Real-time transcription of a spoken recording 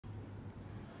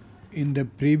In the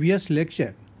previous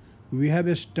lecture, we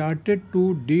have started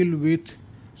to deal with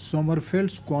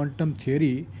Sommerfeld's quantum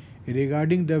theory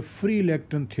regarding the free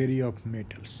electron theory of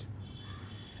metals.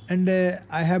 And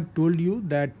I have told you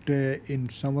that in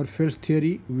Sommerfeld's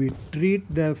theory, we treat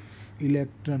the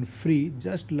electron free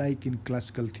just like in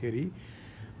classical theory,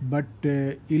 but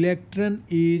electron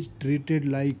is treated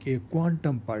like a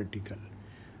quantum particle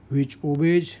which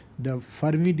obeys the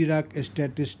Fermi Dirac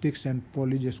Statistics and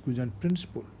Pauli's exclusion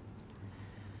principle.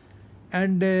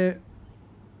 And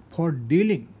for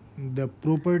dealing the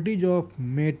properties of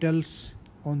metals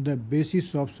on the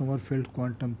basis of Sommerfeld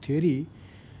quantum theory,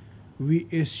 we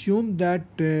assume that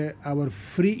our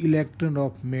free electron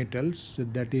of metals,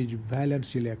 that is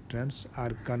valence electrons,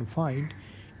 are confined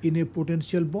in a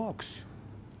potential box.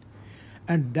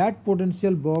 And that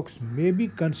potential box may be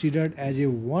considered as a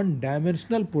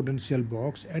one-dimensional potential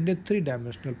box and a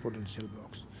three-dimensional potential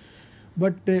box.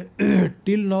 But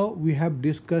till now we have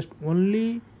discussed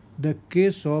only the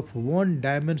case of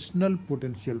one-dimensional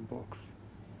potential box.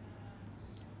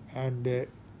 And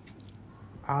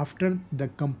after the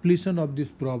completion of this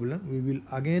problem, we will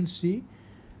again see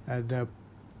the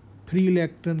free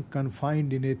electron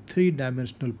confined in a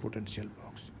three-dimensional potential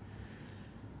box.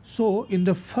 So, in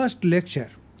the first lecture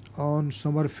on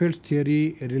Sommerfeld's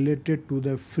theory related to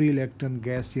the free electron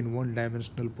gas in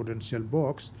one-dimensional potential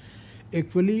box,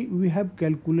 actually we have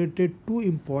calculated two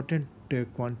important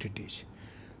quantities.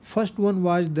 First one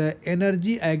was the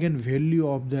energy eigenvalue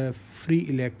of the free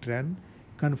electron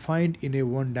confined in a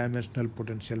one-dimensional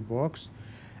potential box,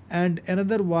 and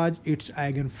another was its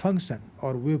eigenfunction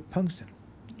or wave function.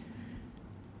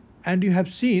 And you have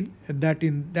seen that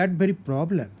in that very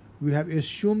problem we have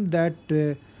assumed that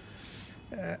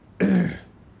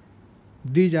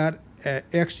these are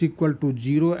x equal to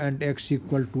 0 and x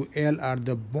equal to L are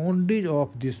the boundaries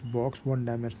of this box,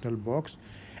 one-dimensional box,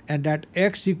 and at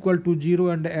x equal to 0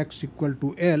 and x equal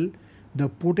to L, the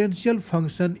potential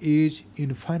function is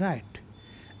infinite.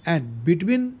 And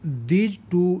between these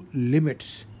two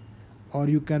limits, or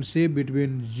you can say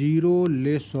between 0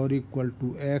 less or equal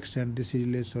to x and this is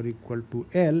less or equal to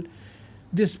L,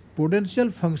 this potential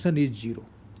function is 0.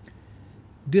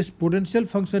 This potential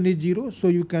function is 0, so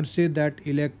you can say that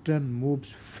electron moves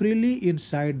freely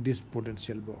inside this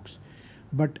potential box.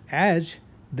 But as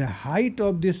the height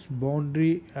of this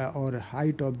boundary or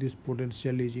height of this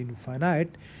potential is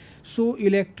infinite, so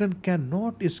electron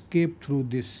cannot escape through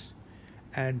this,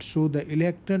 and so the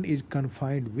electron is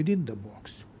confined within the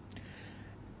box.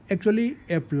 Actually,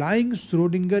 applying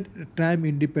Schrödinger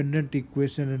time-independent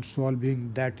equation and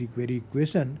solving that very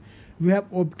equation, we have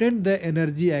obtained the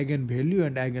energy eigenvalue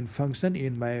and eigenfunction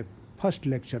in my first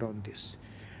lecture on this.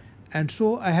 And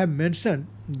so I have mentioned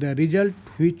the result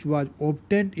which was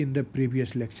obtained in the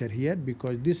previous lecture here,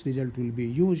 because this result will be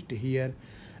used here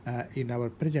in our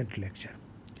present lecture.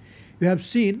 We have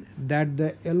seen that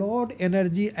the allowed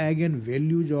energy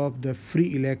eigenvalues of the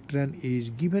free electron is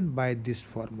given by this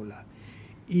formula.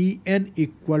 En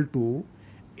equal to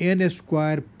n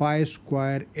square pi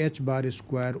square h bar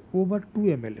square over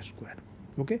 2ml square.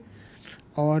 Okay,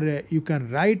 or you can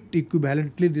write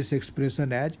equivalently this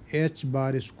expression as h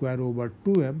bar square over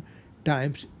 2m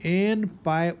times n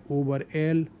pi over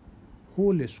L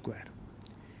whole square.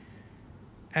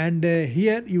 And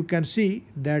here you can see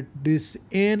that this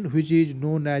n, which is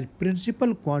known as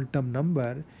principal quantum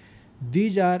number,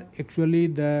 these are actually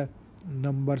the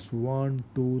numbers 1,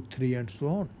 2, 3 and so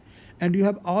on. And you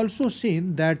have also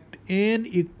seen that n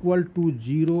equal to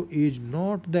 0 is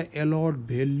not the allowed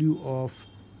value of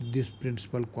this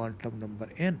principal quantum number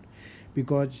n,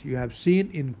 because you have seen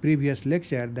in previous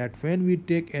lecture that when we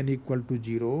take n equal to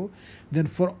 0, then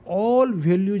for all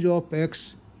values of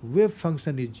x, wave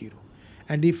function is 0.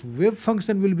 And if wave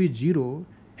function will be 0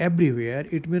 everywhere,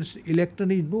 it means electron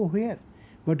is nowhere.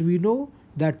 But we know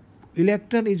that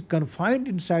electron is confined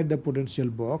inside the potential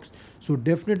box, so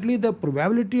definitely the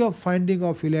probability of finding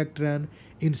of electron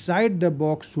inside the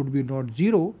box should be not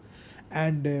 0,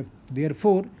 and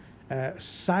therefore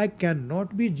psi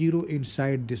cannot be 0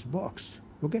 inside this box.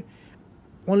 Okay,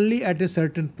 only at a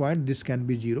certain point this can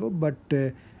be 0, but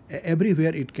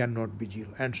everywhere it cannot be 0,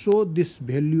 and so this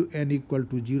value n equal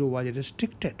to 0 was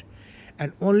restricted,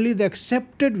 and only the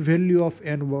accepted value of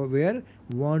n were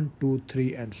 1, 2,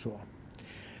 3 and so on.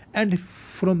 And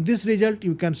from this result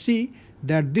you can see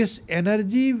that this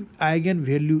energy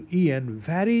eigenvalue En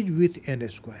varies with n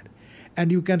square,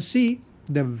 and you can see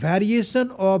the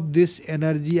variation of this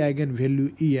energy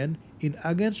eigenvalue En in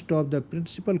against of the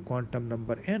principal quantum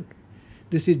number n.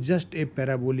 This is just a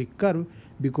parabolic curve,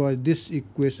 because this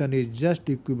equation is just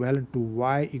equivalent to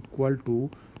y equal to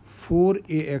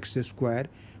 4ax square,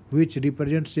 which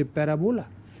represents a parabola.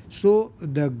 So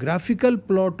the graphical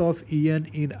plot of En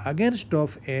in against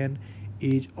of n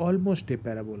is almost a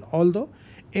parabola. Although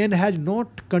n has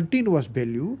not continuous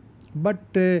value, but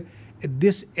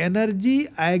this energy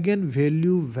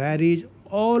eigenvalue varies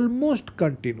almost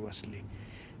continuously,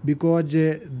 because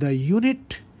the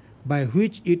unit by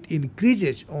which it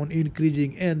increases on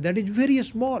increasing n, that is very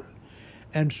small.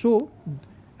 And so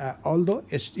although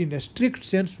in a strict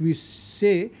sense we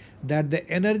say that the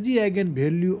energy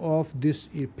eigenvalue of this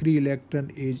free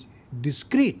electron is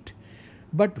discrete,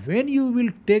 but when you will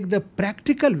take the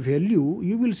practical value,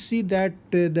 you will see that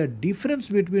the difference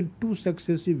between two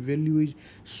successive values is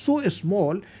so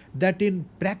small that in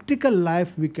practical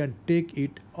life we can take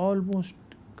it almost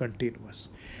continuous.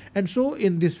 And so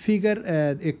in this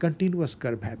figure a continuous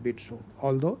curve has been shown,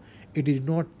 although it is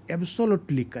not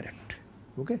absolutely correct.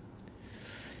 Okay.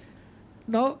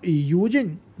 Now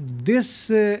using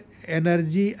this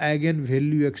energy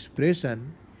eigenvalue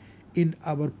expression in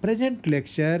our present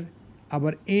lecture,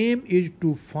 our aim is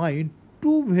to find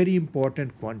two very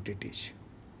important quantities.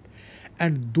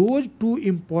 And those two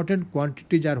important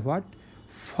quantities are what?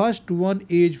 First one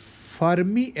is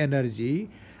Fermi energy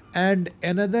and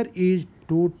another is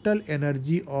total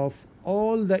energy of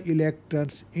all the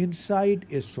electrons inside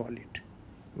a solid.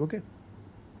 Okay.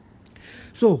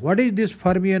 So what is this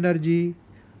Fermi energy?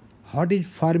 What is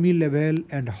Fermi level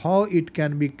and how it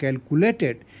can be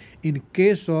calculated in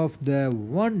case of the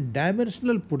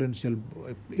one-dimensional potential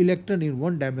electron in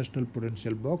one-dimensional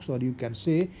potential box, or you can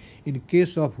say in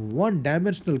case of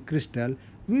one-dimensional crystal,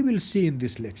 we will see in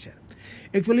this lecture.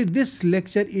 Actually this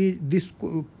lecture is, this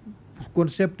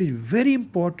concept is very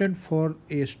important for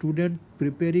a student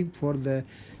preparing for the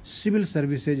civil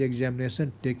services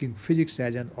examination taking physics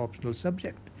as an optional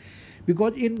subject,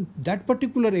 because in that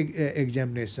particular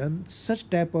examination such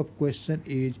type of question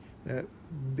is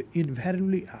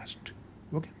invariably asked.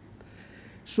 Okay.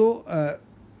 So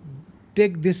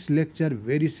take this lecture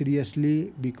very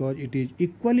seriously, because it is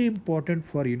equally important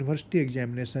for university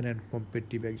examination and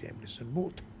competitive examination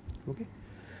both. Okay.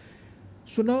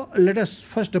 So now let us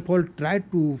first of all try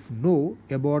to know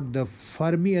about the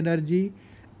Fermi energy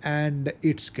and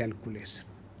its calculation.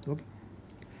 Okay.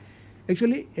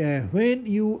 Actually, when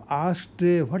you asked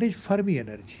what is Fermi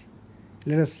energy,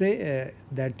 let us say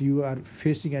that you are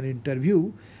facing an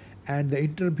interview and the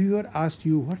interviewer asks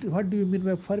you what do you mean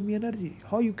by Fermi energy,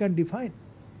 how you can define.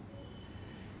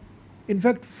 In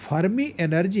fact, Fermi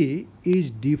energy is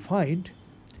defined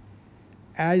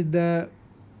as the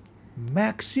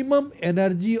maximum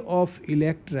energy of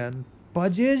electron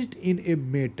possessed in a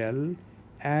metal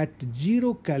at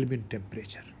 0 Kelvin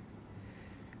temperature.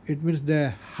 It means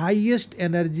the highest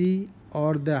energy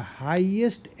or the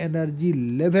highest energy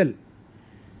level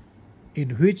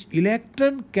in which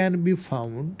electron can be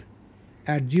found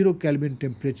at 0 Kelvin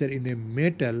temperature in a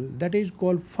metal, that is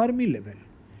called Fermi level.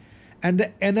 And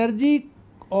the energy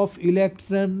of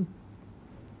electron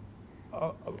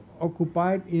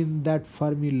occupied in that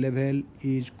Fermi level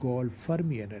is called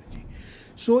Fermi energy.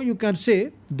 So you can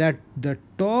say that the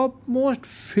topmost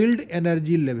field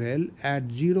energy level at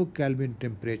 0 Kelvin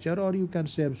temperature, or you can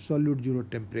say absolute zero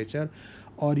temperature,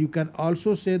 or you can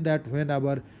also say that when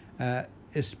our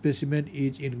specimen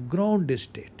is in ground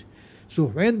state. So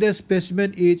when the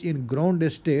specimen is in ground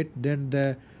state, then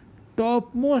the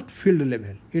topmost field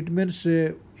level, it means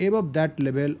above that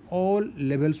level all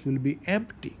levels will be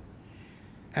empty,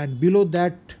 and below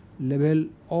that level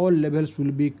all levels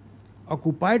will be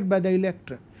occupied by the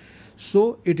electron.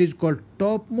 So it is called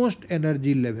topmost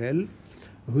energy level,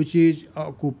 which is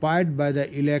occupied by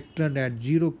the electron at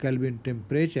 0 Kelvin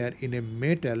temperature in a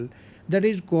metal, that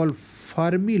is called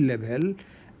Fermi level,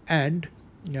 and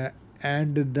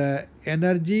the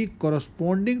energy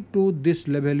corresponding to this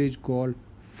level is called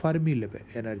Fermi level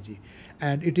energy,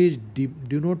 and it is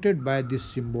denoted by this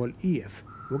symbol EF.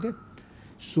 Okay.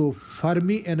 So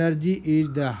Fermi energy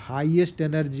is the highest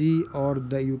energy, or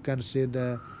the you can say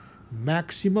the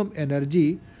maximum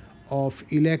energy of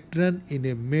electron in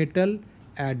a metal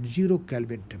at 0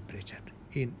 Kelvin temperature.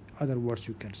 In other words,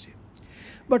 you can say.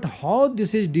 But how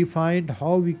this is defined,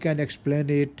 how we can explain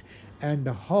it, and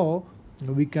how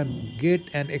we can get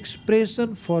an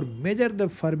expression for measure the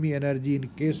Fermi energy in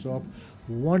case of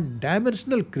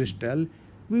one-dimensional crystal,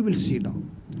 we will see now.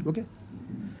 Okay.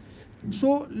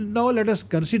 So now let us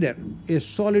consider a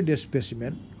solid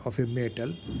specimen of a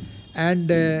metal, and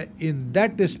in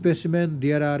that specimen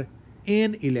there are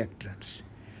n electrons,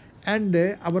 and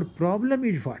our problem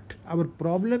is what? Our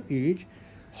problem is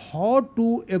how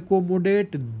to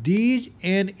accommodate these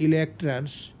n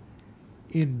electrons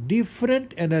in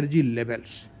different energy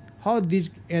levels. how these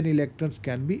n electrons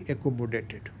can be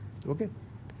accommodated. Okay.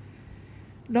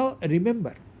 Now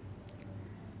remember,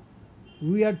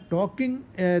 we are talking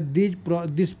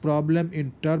this problem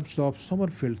in terms of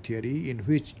Sommerfeld theory, in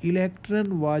which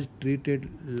electron was treated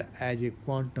as a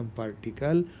quantum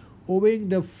particle obeying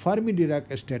the Fermi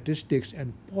Dirac Statistics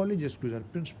and Pauli's exclusion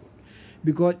principle.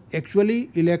 Because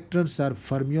actually electrons are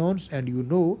fermions, and you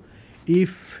know,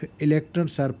 if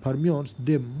electrons are fermions,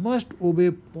 they must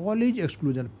obey Pauli's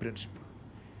exclusion principle.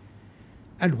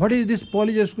 And what is this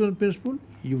Pauli's exclusion principle?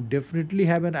 You definitely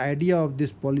have an idea of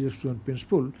this Pauli's exclusion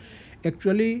principle.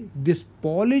 Actually, this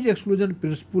Pauli's exclusion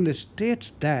principle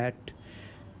states that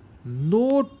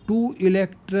no two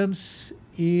electrons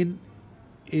in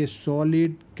a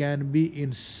solid can be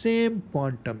in same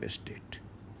quantum state.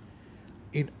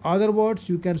 In other words,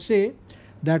 you can say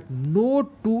that no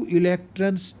two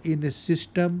electrons in a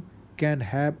system can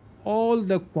have all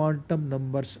the quantum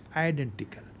numbers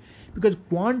identical, because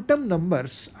quantum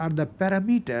numbers are the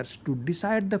parameters to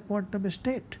decide the quantum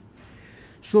state.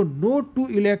 So no two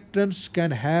electrons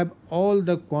can have all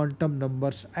the quantum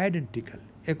numbers identical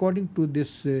according to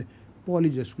this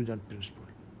Pauli's exclusion principle.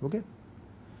 Okay.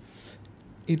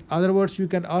 In other words, you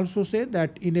can also say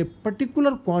that in a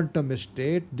particular quantum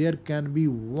state, there can be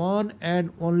one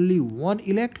and only one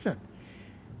electron.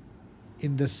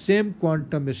 In the same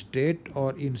quantum state,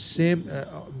 or in same,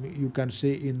 you can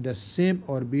say in the same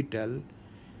orbital,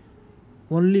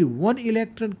 only one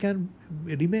electron can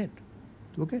remain.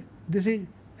 Okay, this is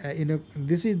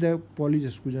this is the Pauli's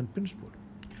exclusion principle.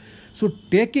 So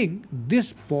taking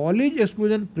this Pauli's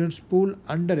exclusion principle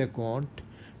under account,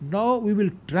 now we will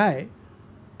try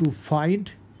to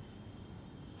find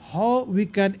how we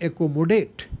can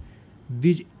accommodate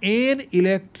these n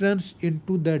electrons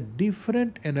into the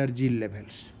different energy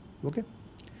levels. Okay.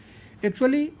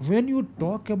 Actually, when you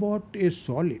talk about a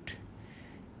solid,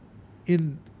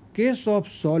 in case of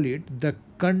solid, the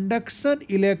conduction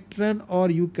electron,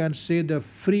 or you can say the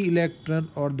free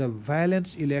electron or the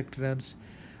valence electrons,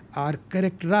 are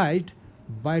characterized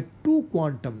by two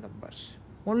quantum numbers.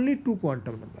 Only two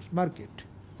quantum numbers. Mark it.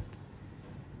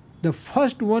 The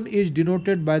first one is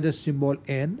denoted by the symbol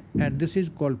n, and this is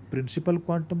called principal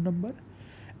quantum number.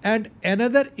 And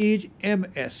another is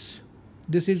M.S.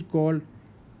 This is called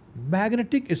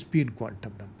magnetic spin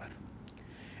quantum number.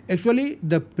 Actually,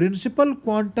 the principal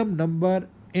quantum number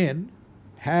n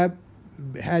has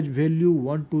value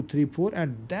 1, 2, 3, 4,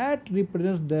 and that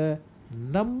represents the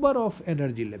number of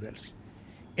energy levels.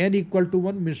 N equal to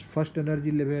 1 means first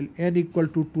energy level, n equal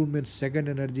to 2 means second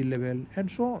energy level, and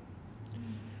so on.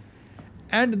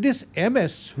 And this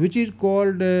MS, which is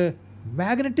called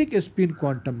magnetic spin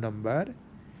quantum number,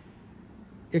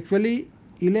 actually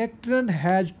electron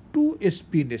has two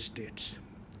spin states.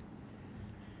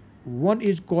 One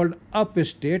is called up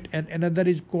state and another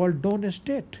is called down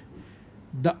state.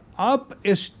 The up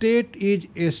state is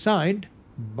assigned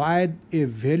by a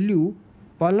value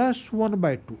plus 1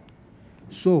 by 2.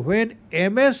 So when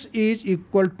MS is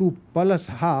equal to plus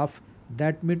half,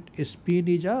 that means spin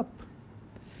is up.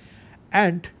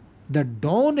 And the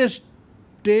down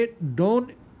state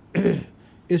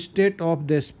of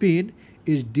the spin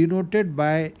is denoted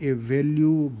by a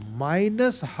value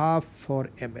minus half for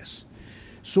MS.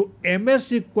 So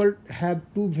MS equal have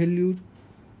two values.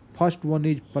 First one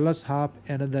is plus half,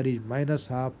 another is minus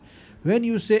half. When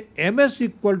you say MS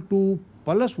equal to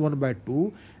plus 1 by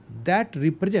 2, that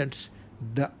represents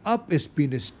the up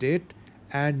spin state,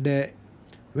 and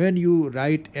when you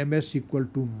write MS equal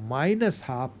to minus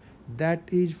half, that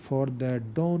is for the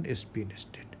down spin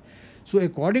state. So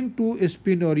according to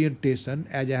spin orientation,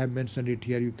 as I have mentioned it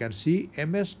here, you can see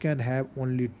MS can have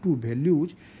only two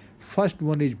values. First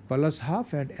one is plus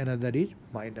half and another is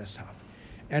minus half.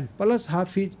 And plus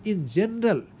half is in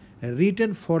general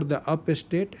written for the up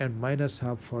state and minus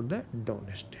half for the down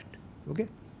state. Okay.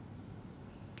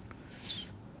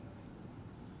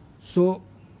 So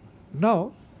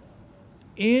now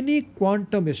any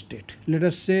quantum state, let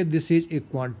us say this is a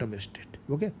quantum state.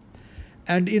 Okay.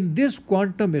 And in this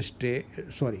quantum state,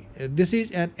 this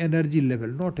is an energy level,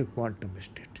 not a quantum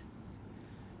state.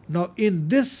 Now in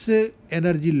this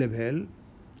energy level,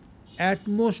 at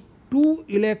most two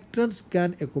electrons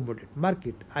can accommodate. Mark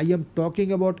it. I am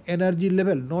talking about energy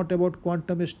level, not about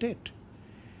quantum state.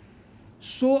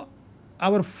 So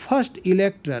our first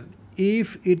electron,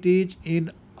 if it is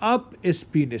in up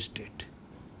spin state,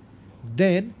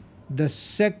 then the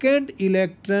second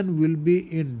electron will be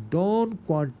in down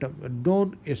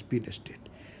spin state.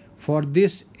 For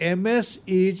this, MS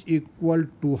is equal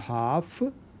to half,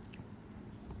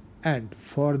 and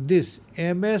for this,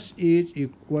 MS is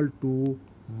equal to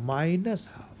minus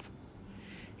half.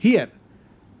 here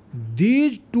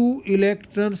these two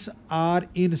electrons are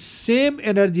in same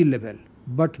energy level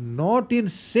but not in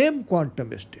same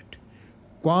quantum state.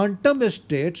 Quantum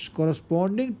states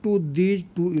corresponding to these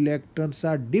two electrons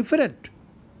are different.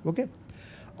 Okay,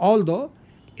 although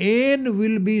n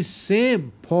will be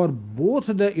same for both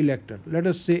the electrons, let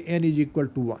us say n is equal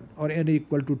to 1 or n is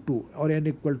equal to 2 or n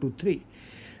equal to 3,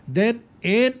 then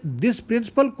n, this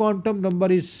principal quantum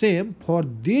number is same for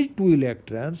these two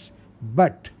electrons,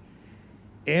 but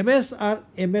ms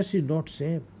is not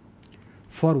same.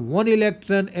 For one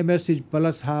electron ms is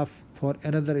plus half, for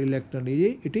another electron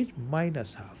it is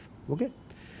minus half. Okay,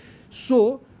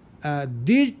 so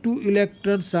these two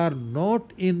electrons are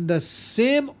not in the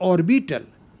same orbital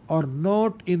or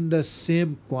not in the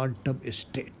same quantum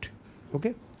state.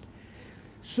 Okay,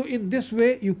 so in this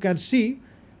way you can see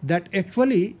that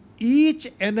actually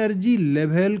each energy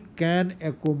level can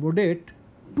accommodate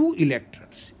two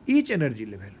electrons. Each energy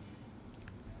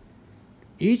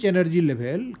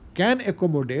level can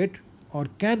accommodate or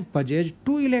can possess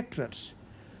two electrons.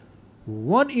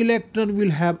 One electron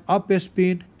will have up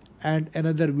spin and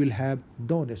another will have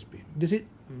down spin. This is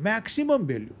maximum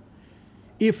value.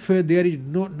 If there is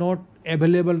not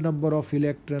available number of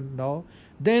electron now,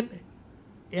 then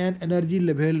an energy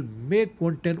level may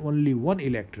contain only one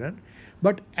electron,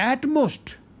 but at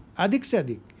most अधिक से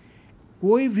अधिक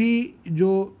कोई भी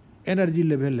जो energy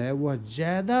level है वह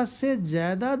ज़्यादा से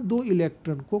ज़्यादा दो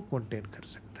इलेक्ट्रॉन को कंटेन कर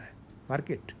सकता है.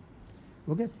 Market.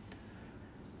 Okay,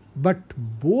 but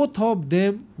both of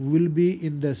them will be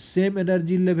in the same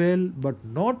energy level but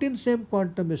not in same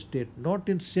quantum state, not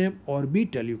in same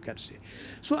orbital, you can say.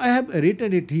 So I have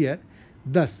written it here.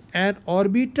 Thus an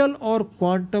orbital or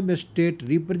quantum state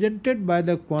represented by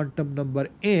the quantum number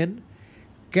n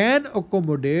can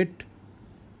accommodate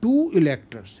two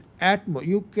electrons. At most,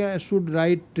 you should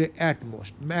write at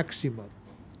most, maximum,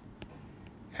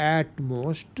 at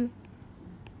most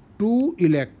two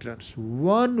electrons,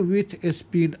 one with a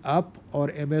spin up or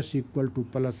ms equal to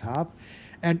plus half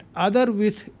and other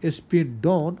with a spin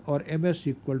down or ms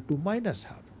equal to minus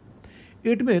half.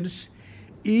 It means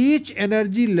each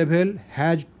energy level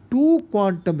has two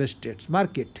quantum states.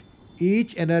 Mark it.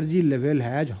 Each energy level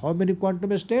has how many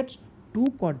quantum states? Two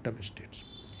quantum states.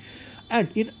 And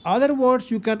in other words,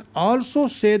 you can also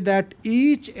say that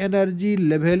each energy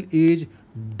level is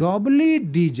doubly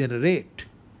degenerate.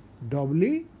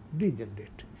 Doubly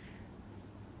degenerate.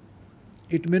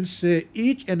 It means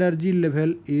each energy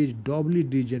level is doubly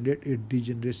degenerate. Its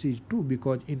degeneracy is 2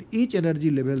 because in each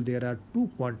energy level there are two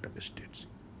quantum states.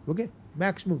 Okay,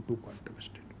 maximum two quantum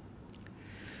states.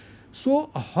 So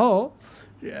how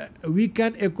we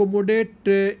can accommodate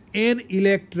n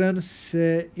electrons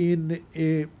in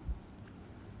a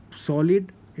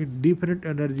solid in different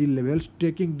energy levels,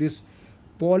 taking this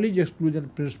Pauli's exclusion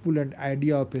principle and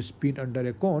idea of a spin under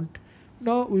account.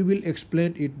 Now we will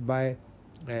explain it by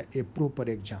a proper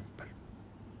example.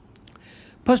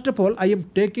 First of all, I am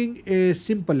taking a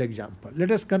simple example.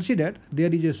 Let us consider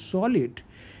there is a solid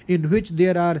in which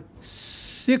there are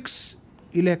 6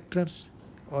 electrons,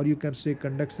 or you can say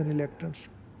conduction electrons,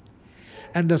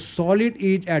 and the solid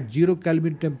is at 0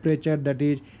 Kelvin temperature, that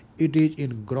is it is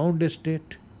in ground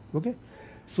state. Okay,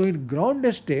 so in ground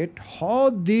state, how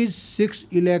these 6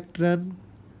 electrons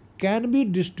can be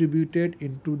distributed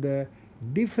into the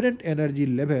different energy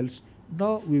levels,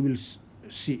 now we will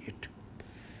see it.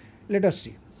 Let us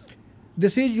see.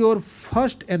 This is your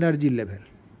first energy level,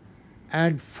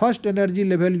 and first energy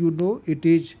level, you know, it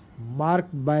is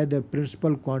marked by the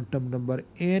principal quantum number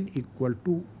n equal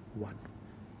to 1.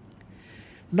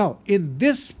 Now in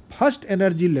this first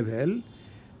energy level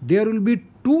there will be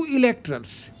 2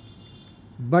 electrons,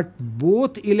 but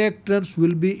both electrons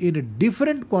will be in a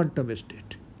different quantum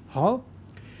state. How?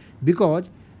 Because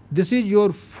this is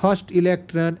your first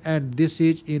electron and this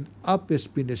is in up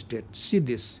spin state. See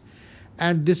this.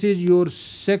 And this is your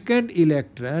second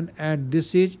electron and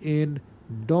this is in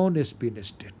down spin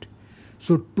state.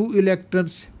 So 2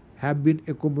 electrons have been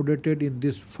accommodated in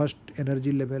this first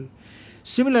energy level.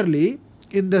 Similarly,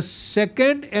 in the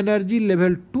second energy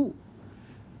level 2,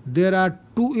 there are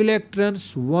 2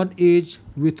 electrons, one is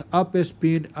with up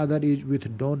spin, other is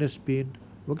with down spin.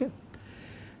 Okay.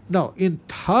 Now in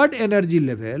third energy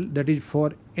level, that is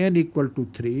for n equal to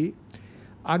 3,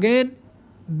 again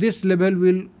this level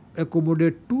will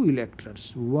accommodate 2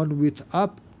 electrons, one with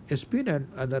up spin and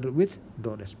other with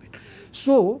down spin.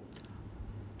 So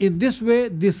in this way,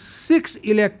 these 6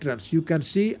 electrons you can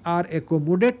see are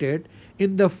accommodated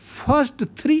in the first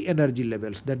 3 energy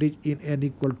levels, that is in n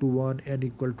equal to 1, n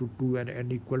equal to 2 and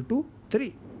n equal to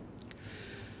 3.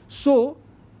 So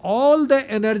all the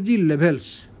energy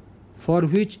levels for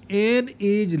which n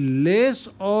is less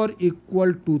or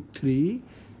equal to 3,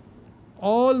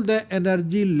 all the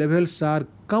energy levels are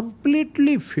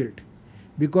completely filled,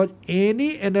 because any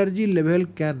energy level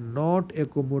cannot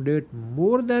accommodate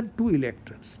more than 2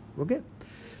 electrons. Okay,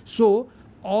 so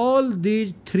all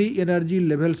these 3 energy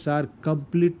levels are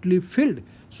completely filled.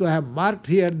 So I have marked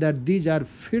here that these are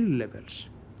filled levels.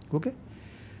 Okay,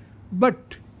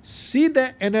 but see the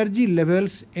energy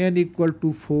levels n equal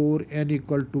to 4, n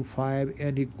equal to 5,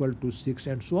 n equal to 6,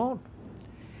 and so on.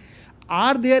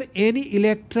 Are there any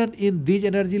electron in these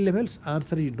energy levels?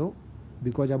 Answer is no,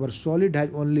 because our solid has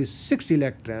only 6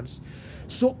 electrons.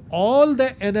 So all the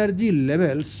energy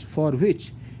levels for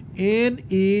which n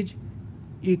is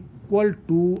equal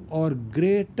to or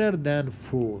greater than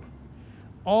 4,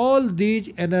 all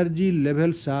these energy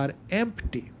levels are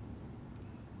empty,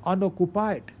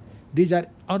 unoccupied. These are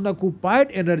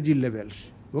unoccupied energy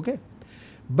levels. Okay,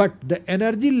 but the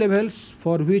energy levels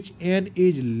for which n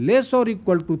is less or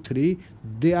equal to 3,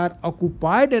 they are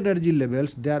occupied energy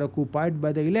levels. They are occupied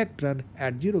by the electron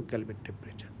at 0 Kelvin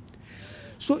temperature.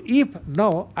 So if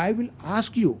now I will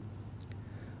ask you,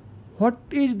 what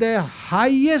is the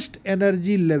highest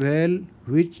energy level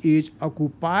which is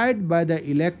occupied by the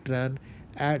electron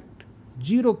at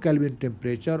 0 Kelvin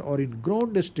temperature or in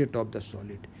ground state of the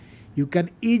solid? You can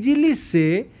easily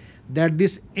say that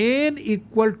this n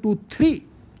equal to 3,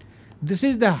 this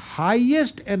is the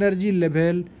highest energy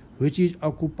level which is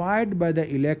occupied by the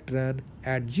electron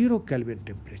at 0 Kelvin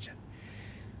temperature.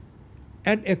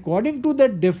 And according to the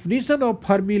definition of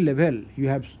Fermi level, you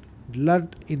have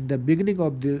learnt in the beginning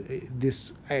of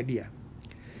this idea,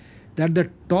 that the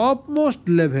topmost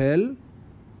level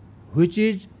which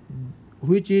is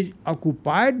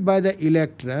occupied by the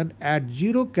electron at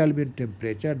 0 Kelvin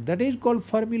temperature, that is called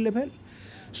Fermi level.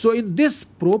 So in this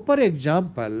proper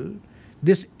example,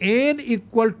 this n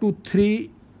equal to 3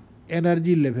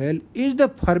 energy level is the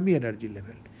Fermi energy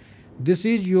level. This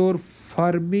is your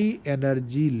Fermi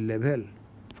energy level.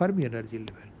 Fermi energy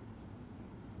level.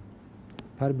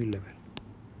 Fermi level.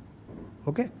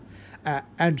 Okay?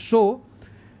 And so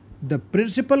the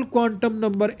principal quantum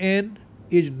number n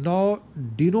is now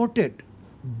denoted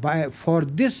by, for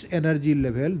this energy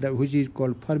level, which is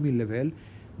called Fermi level,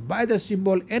 by the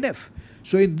symbol NF.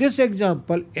 So in this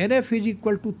example, NF is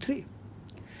equal to 3.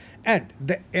 And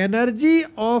the energy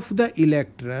of the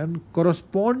electron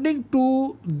corresponding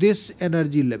to this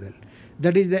energy level,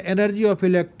 that is the energy of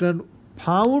electron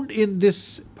found in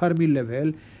this Fermi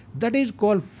level, that is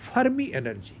called Fermi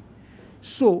energy.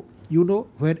 So, you know,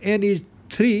 when n is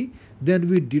 3, then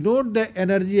we denote the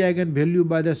energy eigenvalue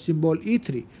by the symbol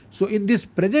E3. So in this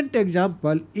present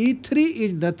example, E3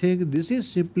 is nothing, this is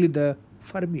simply the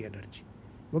Fermi energy.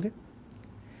 Okay?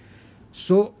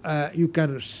 So you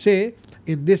can say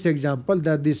in this example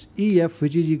that this EF,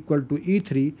 which is equal to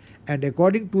E3, and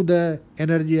according to the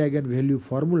energy eigenvalue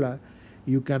formula,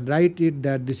 you can write it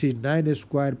that this is 9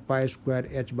 square pi square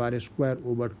h bar square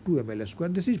over 2 ml square.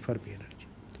 This is Fermi energy.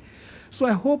 So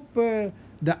I hope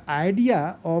the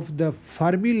idea of the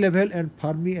Fermi level and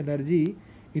Fermi energy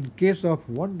in case of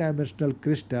one-dimensional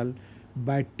crystal,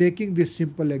 by taking this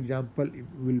simple example, it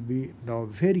will be now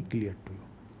very clear to you.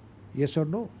 Yes or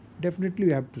no? Definitely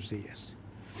you have to say yes.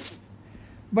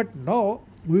 But now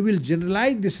we will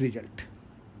generalize this result.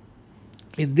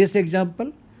 In this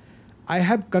example, I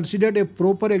have considered a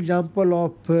proper example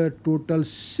of total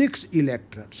 6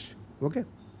 electrons. Okay?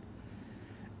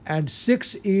 And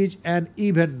 6 is an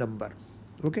even number.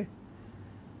 Okay?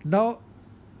 Now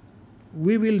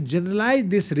we will generalize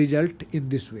this result in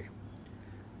this way.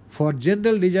 For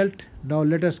general result, now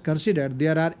let us consider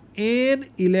there are n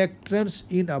electrons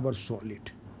in our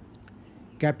solid.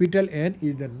 Capital N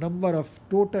is the number of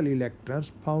total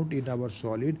electrons found in our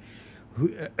solid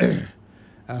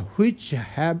which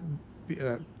have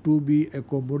to be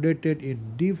accommodated in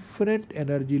different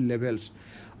energy levels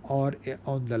or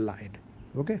on the line.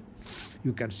 Okay,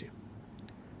 you can see.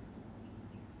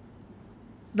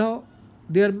 Now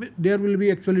there will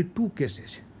be actually 2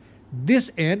 cases.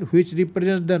 This n, which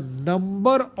represents the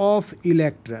number of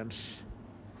electrons,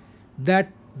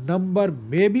 that number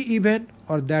may be even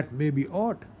or that may be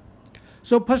odd.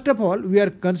 So first of all, we are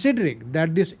considering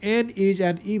that this n is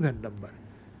an even number.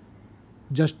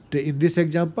 Just in this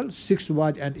example, 6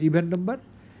 was an even number.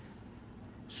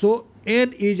 So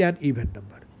n is an even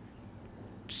number.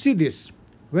 See this,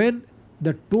 when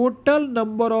the total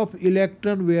number of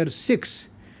electrons were 6,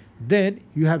 then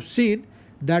you have seen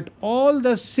that all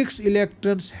the 6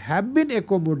 electrons have been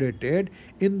accommodated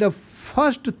in the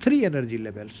first 3 energy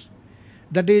levels.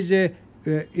 That is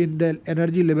in the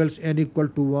energy levels n equal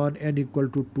to 1, n equal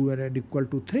to 2, and n equal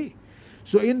to 3.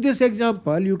 So in this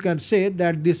example, you can say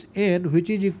that this n, which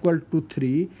is equal to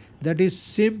 3, that is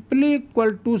simply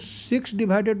equal to 6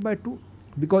 divided by 2,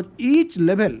 because each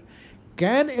level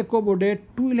can accommodate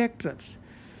 2 electrons.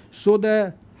 So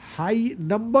the high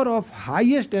number of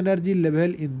highest energy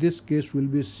level in this case will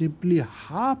be simply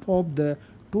half of the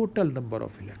total number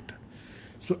of electrons.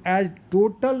 So as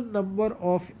total number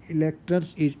of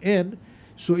electrons is n,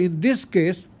 so in this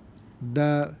case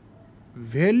the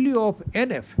value of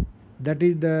nf, that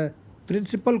is the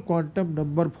principal quantum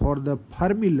number for the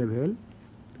Fermi level,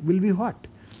 will be what?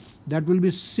 That will be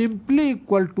simply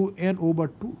equal to n over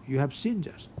 2. You have seen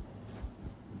just.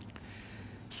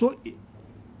 So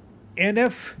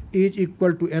nf is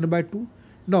equal to n by 2.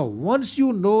 Now once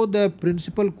you know the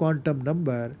principal quantum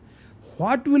number,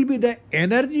 what will be the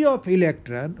energy of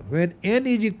electron when n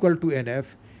is equal to nf,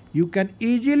 you can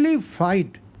easily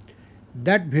find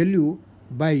that value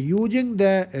by using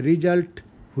the result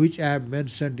which I have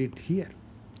mentioned it here,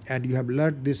 and you have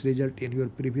learned this result in your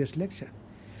previous lecture.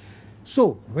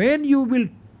 So when you will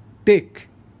take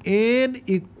n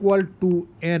equal to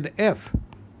nf,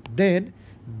 then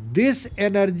this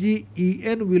energy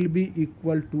En will be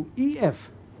equal to Ef,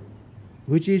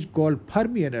 which is called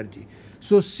Fermi energy.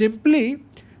 So simply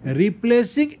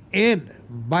replacing n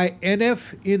by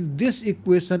nf in this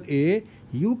equation A,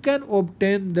 you can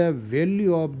obtain the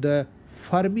value of the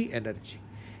Fermi energy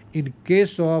in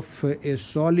case of a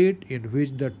solid in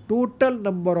which the total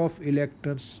number of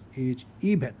electrons is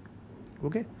even.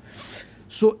 Okay.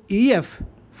 So Ef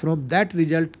from that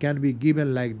result can be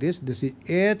given like this. This is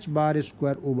h bar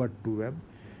square over 2m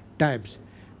times.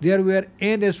 There were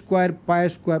n square pi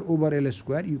square over L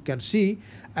square. You can see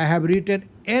I have written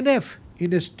nf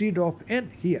instead of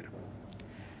n here.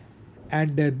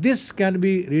 And this can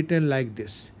be written like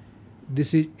this.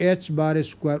 This is h bar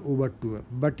square over 2m.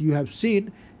 But you have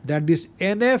seen that this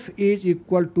nf is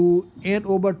equal to n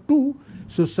over 2.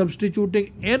 So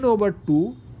substituting n over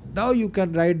 2, now you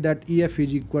can write that Ef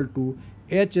is equal to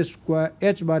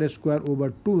h bar square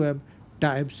over 2m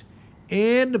times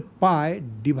n pi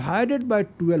divided by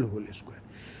 12 whole square.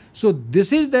 So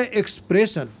this is the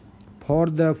expression for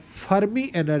the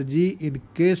Fermi energy in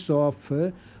case of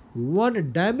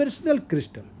one-dimensional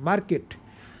crystal. Mark it.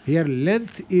 Here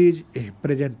length is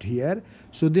present here.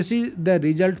 So this is the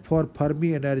result for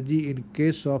Fermi energy in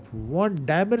case of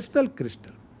one-dimensional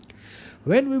crystal.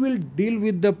 When we will deal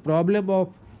with the problem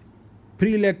of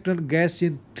free electron gas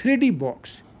in 3D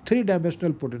box,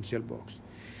 three-dimensional potential box,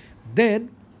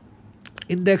 then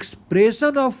in the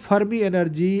expression of Fermi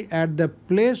energy at the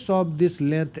place of this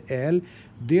length L,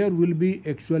 there will be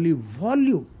actually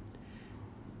volume.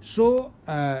 So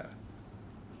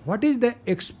what is the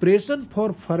expression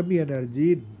for Fermi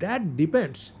energy? That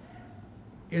depends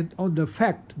on the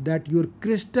fact that your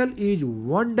crystal is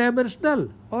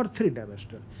one-dimensional or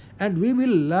three-dimensional, and we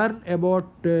will learn about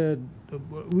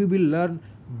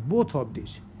both of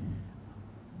these.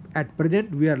 At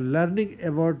present we are learning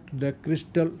about the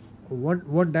crystal,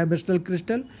 one-dimensional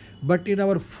crystal, but in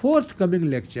our forthcoming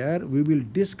lecture we will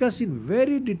discuss in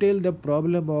very detail the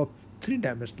problem of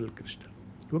three-dimensional crystal.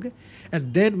 Okay,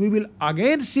 and then we will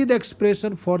again see the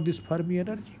expression for this Fermi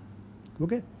energy.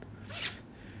 Okay.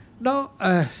 Now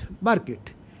mark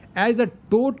it, as the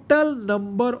total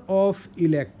number of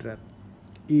electron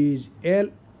is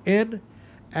Ln,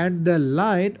 and the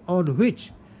line on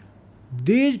which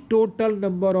these total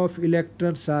number of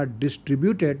electrons are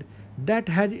distributed, that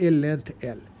has a length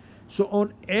L. So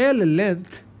on L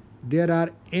length there are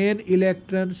n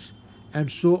electrons,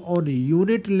 and so on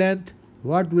unit length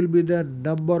what will be the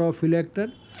number of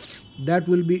electrons? That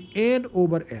will be n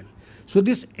over L. So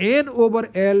this n over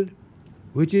L,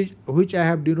 which I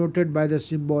have denoted by the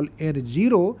symbol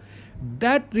n0,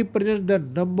 that represents the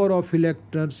number of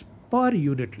electrons per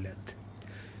unit length.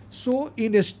 So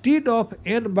instead of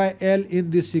n by L in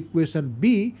this equation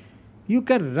B, you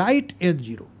can write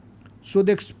n0. So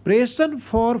the expression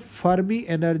for Fermi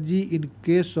energy in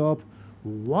case of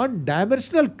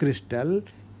one-dimensional crystal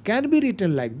can be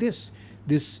written like this.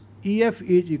 This Ef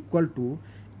is equal to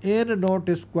n naught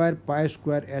square pi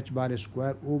square h bar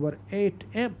square over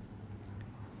 8m.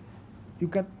 You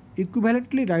can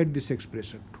equivalently write this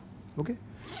expression too. Okay.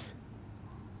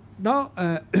 Now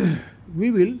we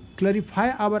will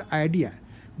clarify our idea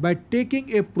by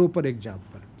taking a proper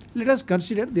example. Let us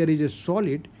consider there is a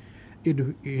solid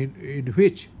in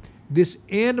which this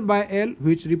n by L,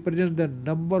 which represents the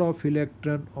number of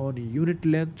electrons on unit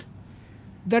length,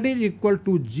 that is equal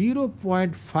to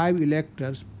 0.5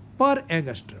 electrons per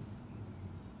angstrom.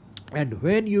 And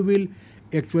when you will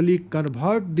actually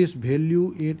convert this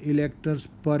value in electrons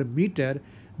per meter,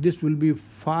 this will be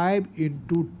 5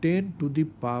 into 10 to the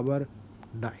power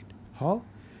 9. How?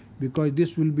 Because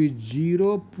this will be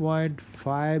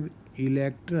 0.5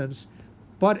 electrons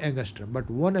per angstrom, but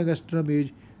 1 angstrom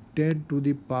is 10 to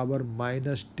the power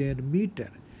minus 10 meter.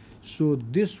 So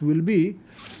this will be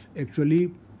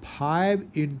actually 5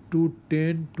 into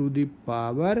 10 to the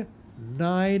power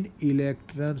 9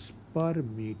 electrons per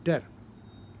meter.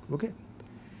 Okay.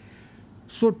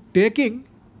 So taking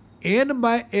n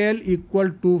by L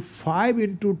equal to 5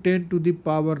 into 10 to the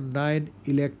power 9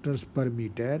 electrons per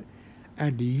meter,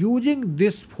 and using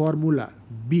this formula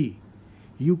B,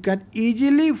 you can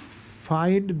easily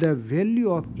find the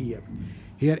value of EF.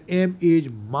 Here m is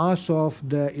mass of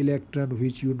the electron,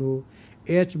 which you know.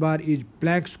 H bar is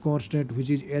Planck's constant, which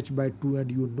is h by 2,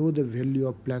 and you know the value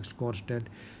of Planck's constant.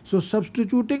 So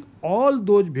substituting all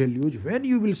those values, when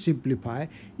you will simplify,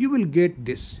 you will get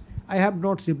this. I have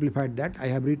not simplified that. I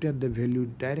have written the value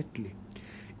directly.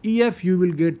 EF you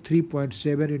will get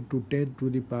 3.7 into 10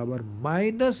 to the power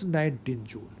minus 19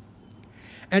 joule.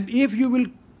 And if you will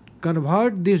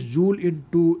convert this joule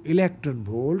into electron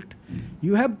volt,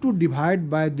 you have to divide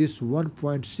by this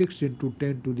 1.6 into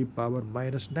 10 to the power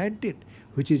minus 19,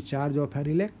 which is charge of an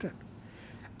electron.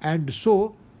 And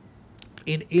so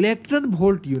in electron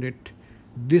volt unit,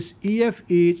 this EF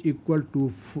is equal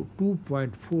to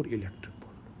 2.4 electron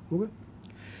volt. Okay?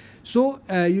 So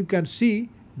you can see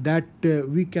that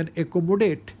we can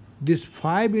accommodate this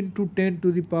 5 into 10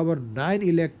 to the power 9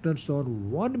 electrons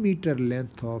on 1 meter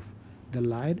length of the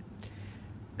line.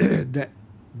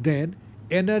 Then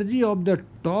energy of the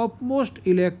topmost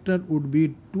electron would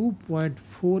be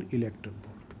 2.4 electron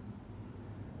volt.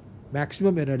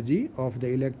 Maximum energy of the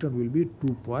electron will be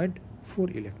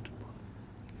 2.4 electron volt.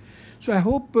 So I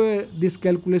hope this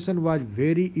calculation was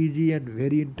very easy and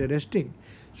very interesting.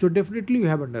 So definitely you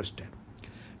have understand.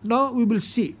 Now we will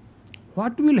see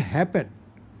what will happen,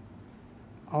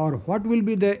 or what will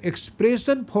be the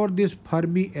expression for this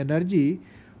Fermi energy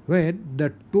when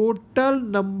the total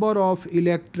number of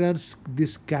electrons,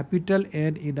 this capital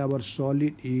N in our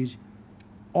solid, is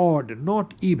odd,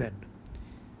 not even.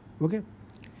 Okay?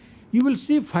 You will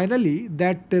see finally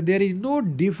that there is no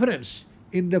difference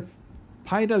in the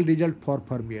final result for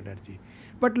Fermi energy.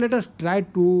 But let us try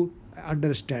to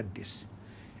understand this.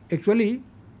 Actually,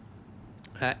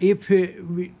 if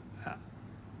we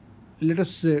let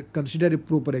us consider a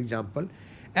proper example.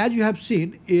 As you have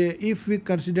seen, if we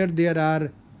consider there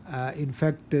are in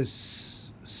fact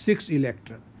 6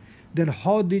 electrons, then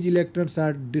how these electrons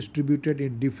are distributed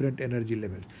in different energy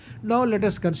levels. Now let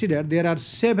us consider there are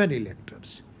 7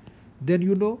 electrons. Then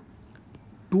you know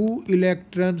 2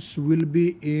 electrons will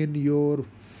be in your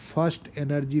first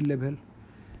energy level.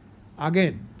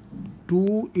 Again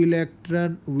 2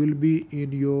 electrons will be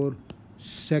in your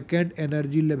second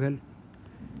energy level.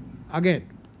 Again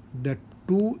the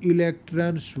 2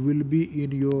 electrons will be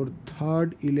in your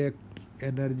third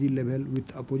energy level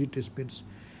with opposite spins.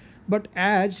 But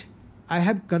as I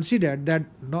have considered that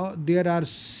now there are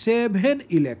 7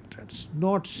 electrons,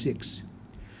 not 6.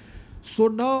 So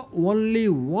now only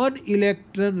 1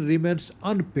 electron remains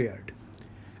unpaired,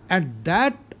 and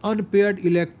that unpaired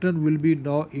electron will be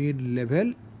now in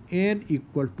level n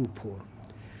equal to 4,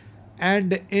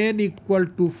 and n equal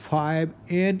to 5,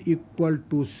 n equal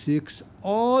to 6.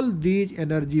 All these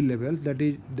energy levels, that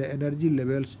is the energy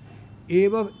levels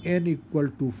above n equal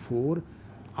to 4,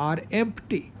 are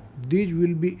empty. These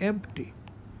will be empty.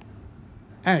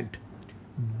 And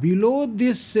below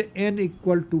this n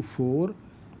equal to 4,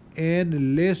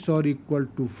 n less or equal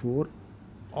to 4,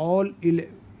 all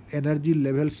energy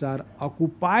levels are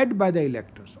occupied by the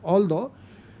electrons. Although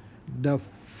the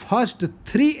first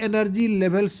 3 energy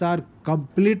levels are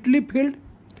completely filled,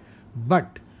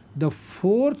 but the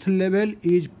 4th level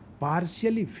is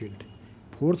partially filled.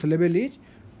 4th level is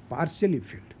partially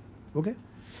filled. Okay?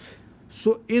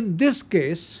 So in this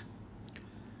case,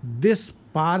 this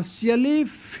partially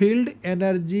filled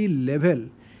energy level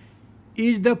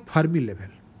is the Fermi level.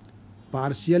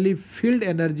 Partially filled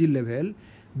energy level,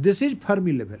 this is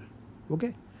Fermi level.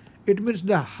 Okay? It means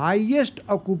the highest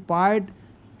occupied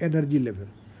energy level.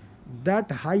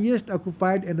 That highest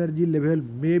occupied energy level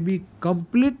may be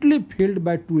completely filled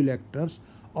by 2 electrons,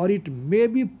 or it may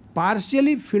be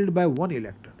partially filled by 1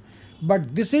 electron.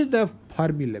 But this is the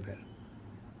Fermi level.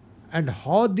 And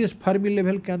how this Fermi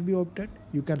level can be obtained?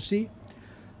 You can see,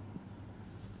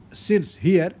 since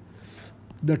here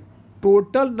the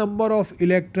total number of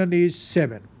electron is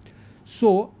 7.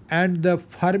 So, and the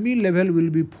Fermi level will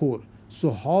be 4.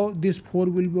 So, how this 4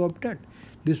 will be obtained?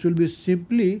 This will be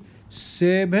simply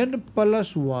 7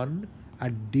 plus 1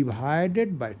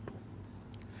 divided by 2.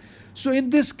 So in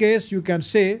this case, you can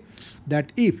say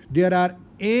that if there are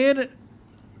n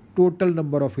total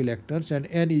number of electrons and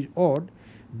n is odd,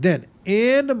 then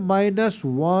n minus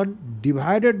 1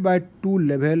 divided by 2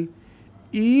 level,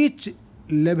 each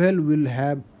level will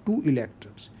have 2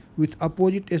 electrons with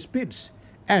opposite spins,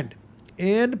 and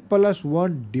n plus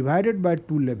 1 divided by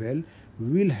 2 level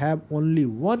will have only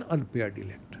one unpaired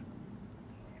electron.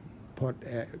 For,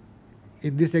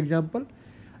 in this example,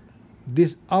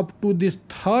 this up to this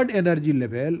third energy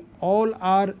level, all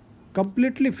are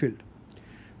completely filled,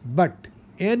 but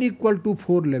n equal to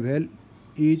 4 level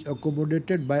is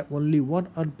accommodated by only one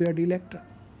unpaired electron.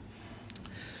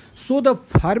 So the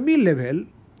Fermi level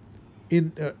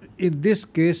in this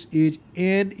case is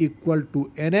n equal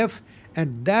to nf,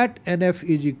 and that nf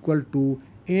is equal to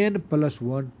n plus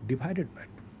 1 divided by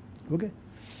 2. Okay.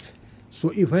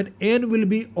 So if an n will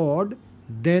be odd,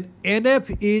 then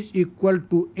nf is equal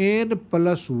to n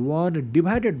plus 1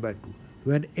 divided by 2.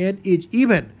 When n is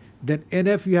even, then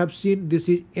nf, you have seen this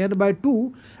is n by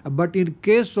 2, but in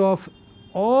case of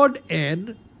odd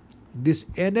n, this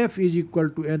nf is equal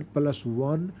to n plus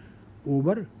 1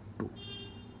 over 2.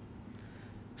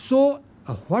 So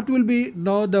what will be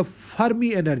now the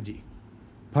Fermi energy?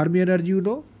 Fermi energy, you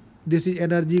know, this is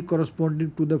energy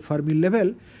corresponding to the Fermi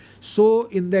level. So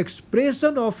in the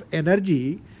expression of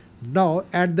energy, now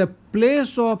at the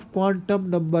place of quantum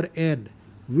number n,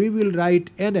 we will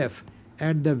write nf,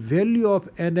 and the value of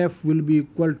nf will be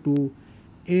equal to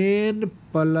n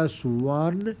plus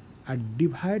 1 and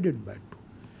divided by 2.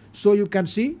 So you can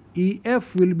see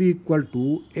EF will be equal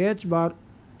to h bar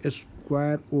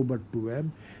square over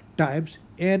 2m times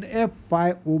nf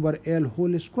pi over L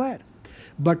whole square.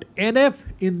 But nf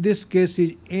in this case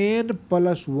is n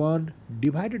plus 1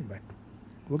 divided by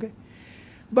 2. Okay.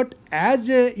 But as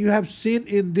you have seen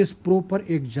in this proper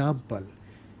example,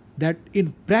 that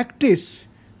in practice,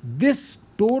 this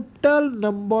total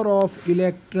number of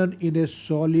electron in a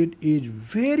solid is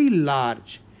very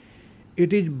large.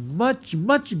 It is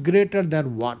much greater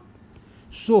than 1.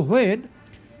 So when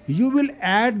you will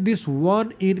add this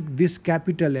 1 in this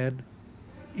capital N,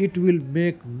 it will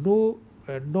make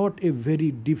not a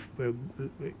very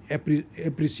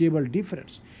appreciable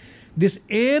difference. This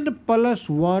n plus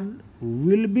 1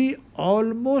 will be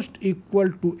almost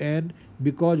equal to n,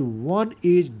 because 1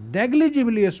 is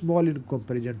negligibly small in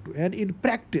comparison to n in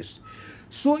practice.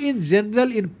 So in general,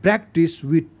 in practice,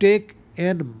 we take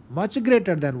n much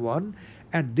greater than 1,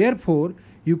 and therefore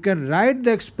you can write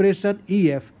the expression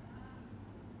EF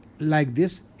like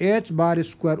this: h bar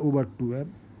square over 2m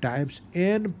times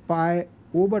n pi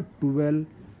over 12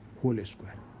 whole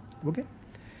square. Okay.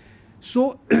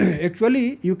 So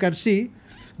actually you can see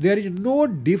there is no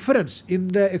difference in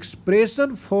the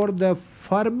expression for the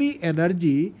Fermi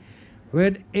energy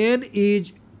when n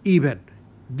is even.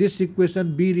 This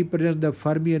equation B represents the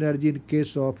Fermi energy in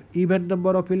case of even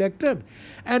number of electrons,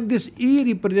 and this E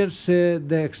represents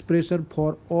the expression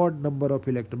for odd number of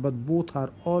electrons, but both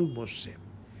are almost same.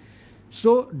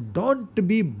 So don't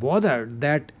be bothered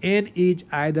that n is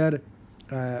either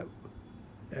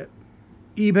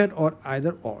even or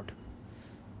either odd.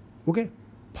 Okay.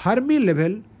 Fermi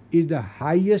level is the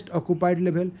highest occupied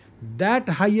level. That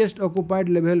highest occupied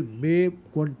level may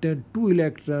contain 2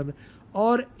 electrons,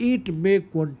 or it may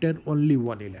contain only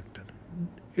 1 electron.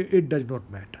 It does not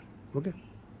matter. Okay.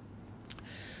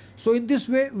 So in this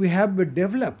way we have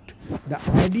developed the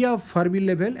idea of Fermi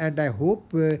level, and I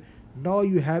hope now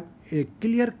you have a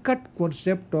clear-cut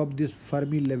concept of this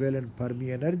Fermi level and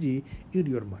Fermi energy in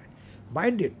your mind.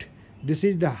 Mind it, this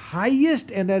is the highest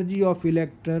energy of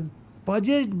electron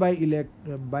possessed by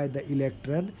the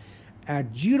electron at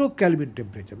 0 Kelvin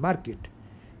temperature. Mark it.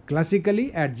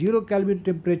 Classically, at 0 Kelvin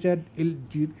temperature,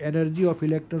 energy of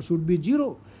electron should be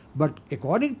 0. But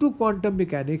according to quantum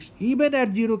mechanics, even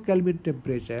at 0 Kelvin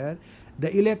temperature,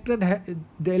 the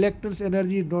electron's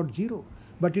energy is not 0,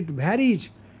 but it varies.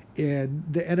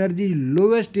 The energy is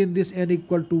lowest in this n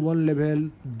equal to 1 level,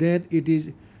 then it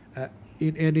is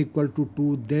in n equal to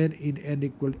 2, then in n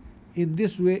equal. In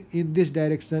this way, in this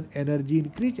direction, energy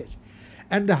increases,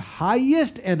 and the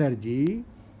highest energy,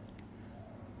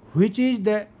 which is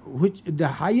the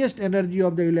highest energy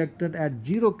of the electron at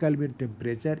 0 Kelvin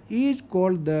temperature, is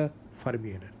called the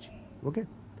Fermi energy. Okay,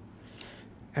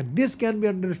 and this can be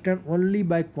understood only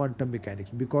by quantum mechanics,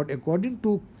 because according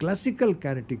to classical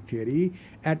kinetic theory,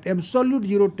 at absolute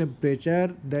 0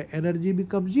 temperature the energy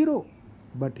becomes 0,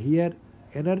 but here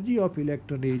energy of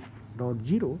electron is not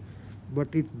 0, but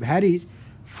it varies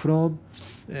from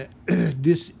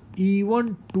this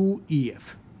E1 to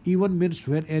EF. E1 means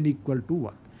when n equal to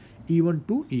 1. E1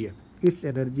 to EF, its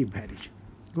energy varies.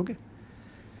 Okay.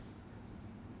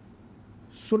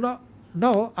 So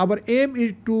now our aim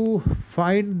is to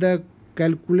find the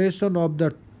calculation of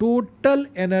the total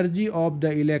energy of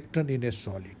the electron in a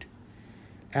solid.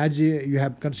 As you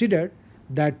have considered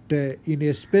that in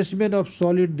a specimen of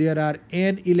solid there are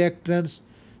n electrons.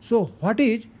 So what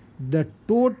is the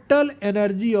total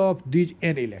energy of these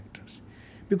n electrons?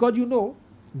 Because you know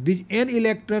these n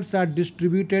electrons are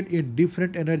distributed in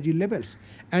different energy levels,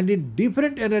 and in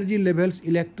different energy levels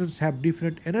electrons have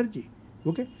different energy.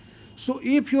 Okay, so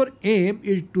if your aim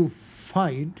is to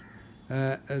find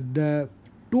the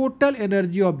total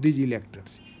energy of these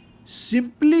electrons,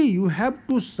 simply you have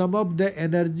to sum up the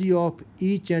energy of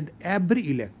each and every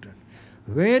electron.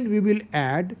 When we will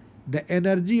add the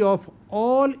energy of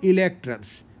all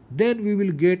electrons, then we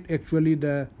will get actually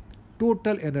the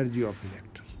total energy of electrons.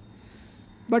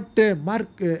 But mark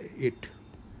it,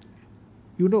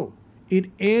 you know,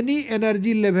 in any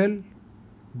energy level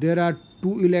there are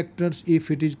 2 electrons if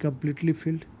it is completely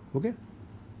filled. Okay,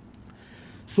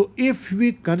 so if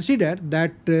we consider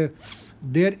that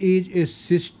there is a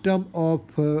system of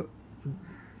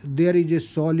there is a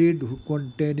solid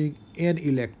containing n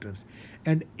electrons,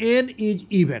 and n is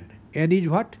even. N is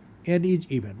what? N is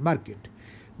even. Mark it.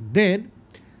 Then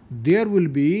there will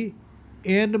be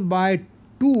n by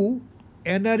 2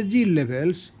 energy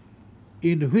levels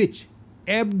in which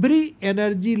every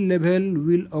energy level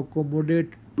will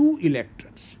accommodate 2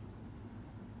 electrons.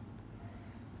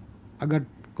 अगर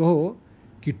कहो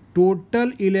कि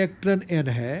total electron n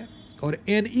है और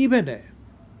n even है,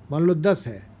 मान लो 10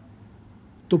 है,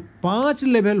 तो 5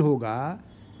 level होगा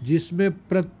जिसमें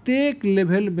प्रत्येक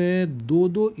लेवल में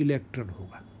 2-2 इलेक्ट्रॉन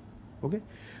होगा. ओके,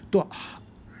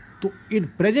 तो in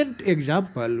present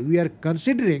example we are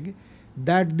considering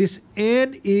that this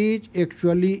n is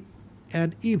actually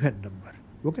an even number.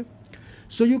 Okay,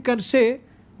 so you can say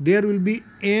there will be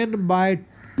n by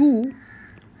 2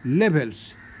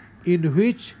 levels in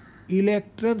which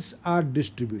electrons are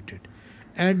distributed,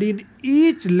 and in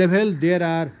each level there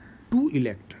are 2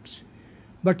 electrons.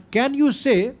 But can you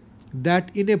say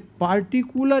that in a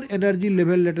particular energy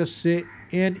level, let us say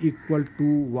n equal to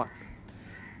 1,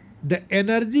 the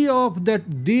energy of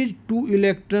these 2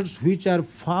 electrons which are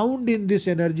found in this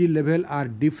energy level are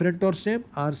different or same?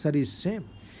 Answer is same,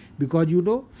 because you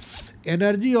know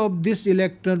energy of this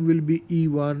electron will be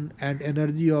E1 and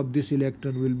energy of this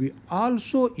electron will be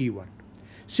also E1.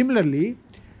 Similarly,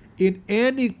 in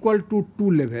n equal to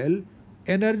 2 level,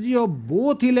 energy of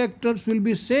both electrons will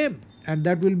be same, and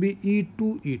that will be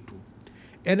E2, E2.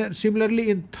 And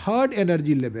similarly, in third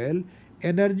energy level,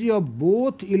 energy of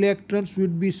both electrons will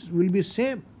be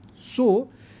same. So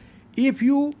if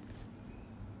you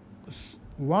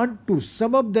want to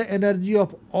sum up the energy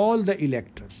of all the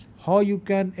electrons, how you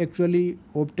can actually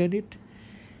obtain it?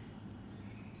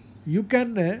 You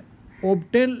can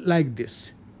obtain like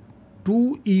this: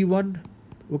 2E1,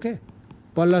 okay,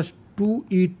 plus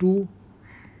 2E2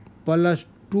 plus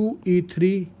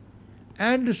 2E3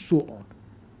 and so on.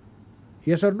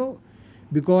 Yes or no?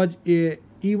 Because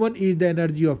E1 is the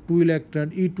energy of 2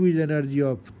 electrons, E2 is the energy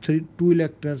of 2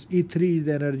 electrons, E3 is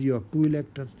the energy of 2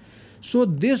 electrons. So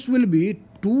this will be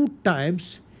 2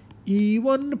 times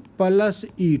E1 plus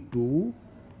E2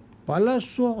 plus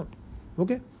so on.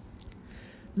 Okay.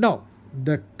 Now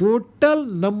the total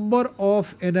number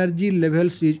of energy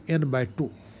levels is n by 2.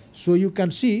 So you can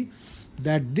see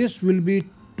that this will be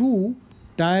 2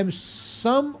 times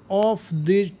sum of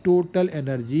this total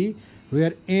energy,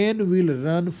 where n will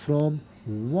run from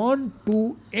 1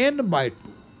 to n by 2,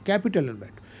 capital N by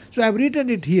 2. So I have written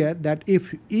it here that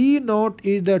if E naught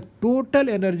is the total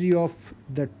energy of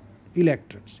the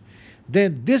electrons,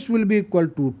 then this will be equal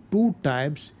to 2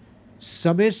 times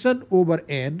summation over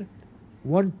n,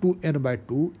 1 to n by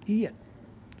 2 En.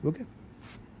 Okay.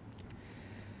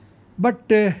 But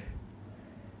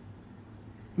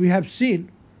we have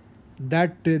seen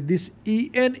that this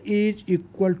En is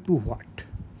equal to what?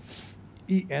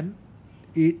 En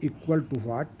is equal to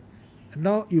what?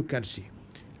 Now you can see,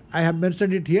 I have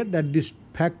mentioned it here that this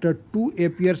factor 2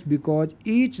 appears because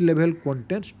each level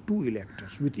contains 2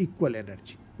 electrons with equal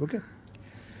energy. Okay.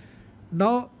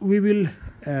 Now we will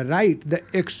write the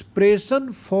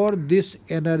expression for this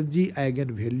energy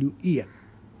eigenvalue En.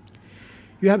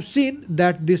 You have seen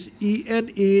that this En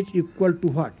is equal to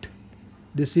what?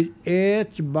 This is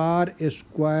h bar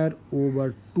square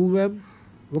over 2m,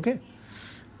 okay,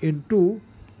 into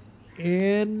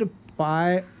n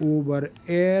pi over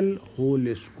L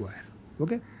whole square.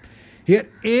 Okay. Here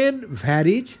n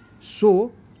varies,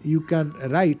 so you can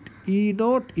write E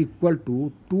naught equal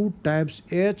to 2 times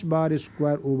h bar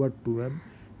square over 2m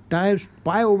times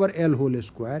pi over L whole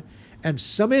square, and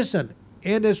summation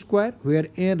n square, where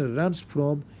n runs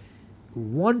from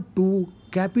 1 to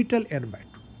capital N by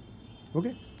 2.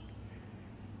 Okay.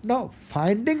 Now,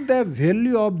 finding the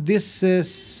value of this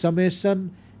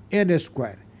summation n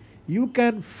square, you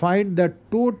can find the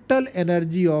total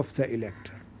energy of the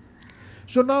electron.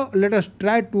 So now let us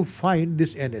try to find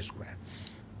this n square.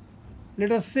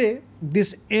 Let us say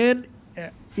this n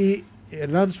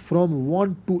runs from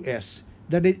 1 to s.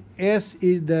 That is, s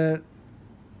is the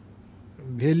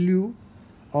value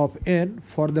of n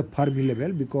for the Fermi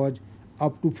level, because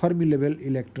up to Fermi level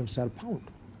electrons are found.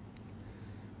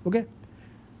 Okay.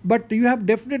 But you have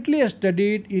definitely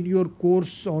studied in your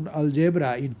course on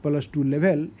algebra in +2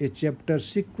 level a chapter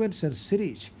sequence and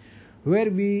series, where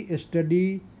we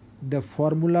study the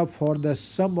formula for the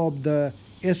sum of the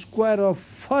square of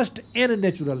first n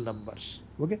natural numbers.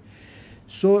 Okay.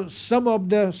 So sum of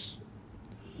the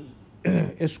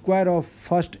square of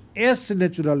first s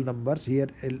natural numbers, here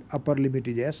upper limit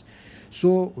is s.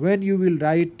 So when you will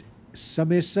write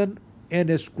summation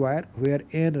n square, where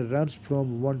n runs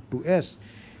from 1 to s,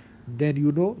 then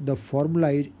you know the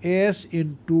formula is s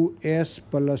into s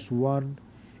plus 1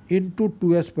 into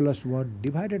 2s plus 1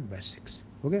 divided by 6.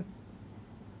 Okay.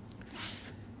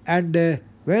 And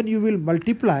when you will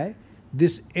multiply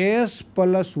this s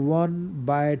plus 1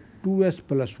 by 2s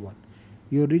plus 1,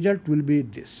 your result will be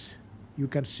this. You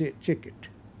can say, check it.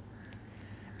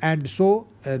 And so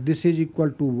this is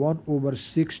equal to 1 over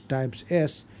 6 times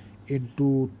s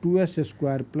into 2s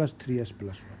square plus 3s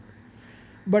plus 1.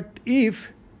 But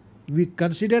if we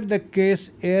consider the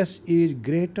case s is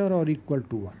greater or equal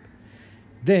to 1,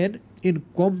 then in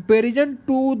comparison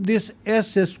to this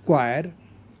s square,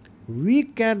 we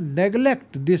can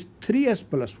neglect this 3s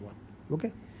plus 1.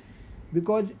 Okay.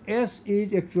 Because s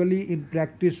is actually in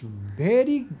practice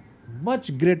very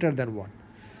much greater than 1.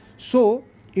 So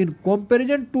in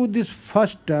comparison to this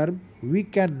first term, we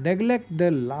can neglect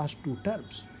the last two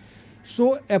terms.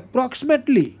 So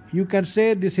approximately you can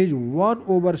say this is 1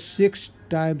 over 6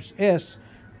 times s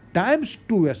times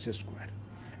 2s square.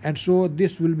 And so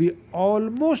this will be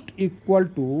almost equal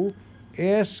to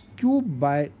s cube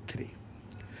by 3.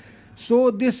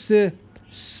 So this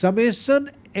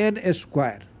summation n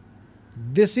square,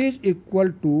 this is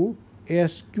equal to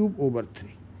s cube over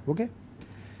 3. Okay.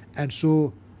 And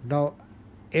so now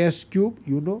s cube,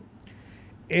 you know,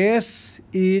 s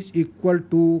is equal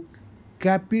to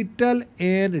capital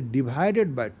N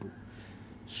divided by 2.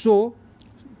 So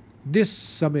this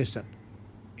summation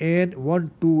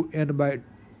n1 to n by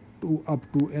 2 up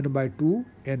to n by 2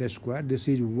 n square, this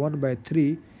is 1 by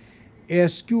 3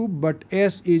 s cube, but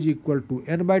s is equal to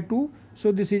n by 2,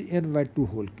 so this is n by 2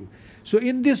 whole cube. So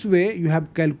in this way you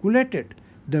have calculated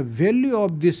the value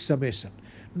of this summation.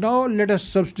 Now let us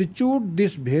substitute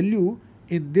this value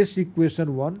in this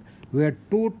equation 1, where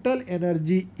total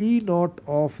energy E naught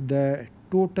of the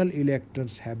total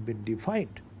electrons have been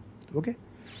defined. Okay.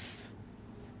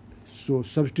 So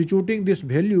substituting this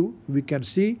value, we can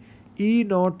see E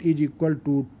naught is equal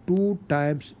to 2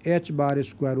 times h bar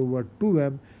square over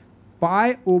 2m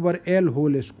pi over L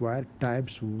whole square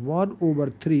times 1 over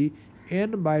 3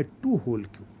 n by 2 whole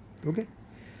cube. Okay.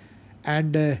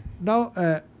 And now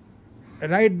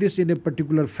write this in a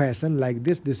particular fashion like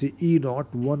this. This is E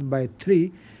naught 1 by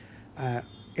 3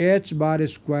 h bar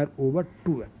square over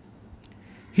 2m.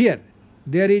 Here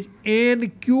there is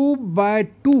n cube by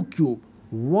 2 cube.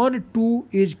 1 2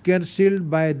 is cancelled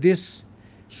by this,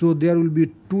 so there will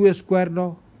be 2 square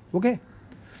now. Okay.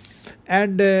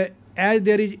 And as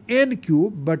there is n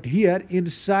cube, but here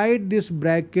inside this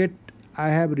bracket I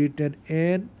have written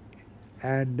n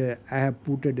and I have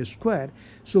put a square,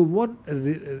 so 1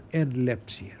 n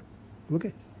left here.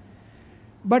 Okay.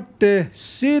 But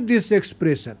see this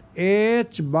expression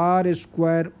h bar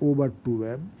square over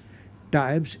 2m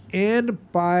times n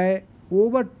pi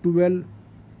over 12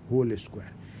 whole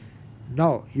square.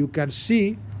 Now you can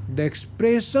see the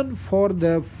expression for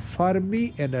the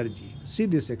Fermi energy. See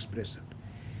this expression.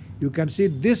 You can see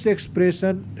this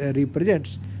expression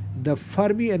represents the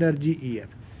Fermi energy EF.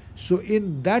 So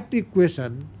in that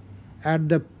equation, at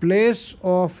the place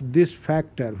of this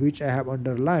factor which I have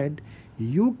underlined,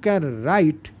 you can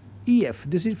write EF.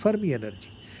 This is Fermi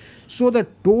energy. So the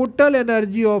total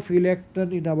energy of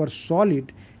electron in our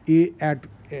solid at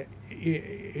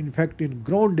in fact in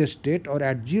ground state or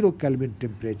at 0 Kelvin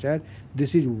temperature,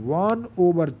 this is 1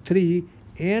 over 3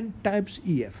 n times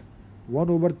EF. 1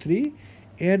 over 3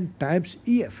 n times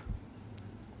EF.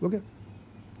 Okay.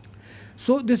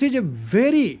 So this is a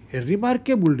very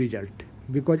remarkable result,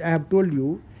 because I have told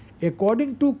you,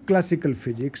 according to classical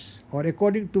physics or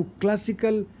according to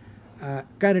classical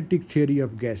kinetic theory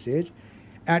of gases,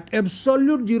 At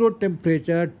absolute zero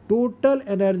temperature, total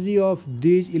energy of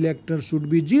these electrons should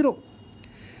be zero.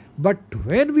 But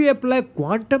when we apply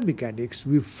quantum mechanics,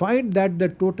 we find that the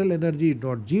total energy is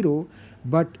not zero,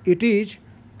 but it is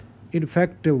in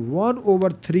fact 1 over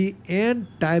 3 n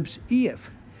times EF.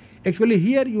 Actually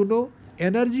here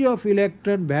energy of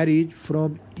electron varies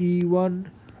from E1,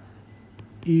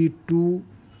 E2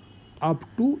 up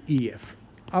to EF.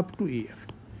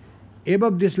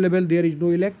 Above this level there is no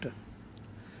electron.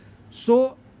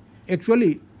 So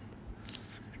actually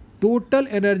total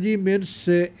energy means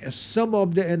sum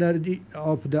of the energy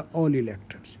of the all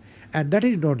electrons, and that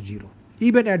is not zero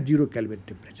even at 0 Kelvin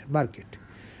temperature. Mark it.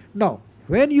 Now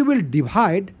when you will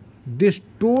divide this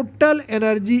total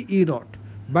energy E naught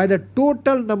by the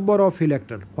total number of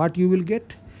electrons, what you will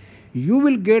get? You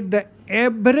will get the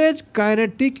average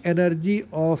kinetic energy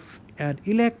of an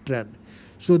electron.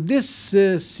 So this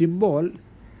symbol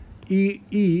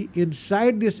E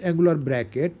inside this angular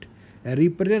bracket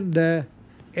represent the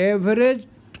average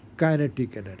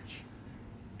kinetic energy.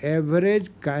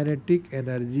 Average kinetic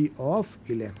energy of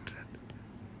electron.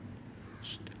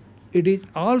 It is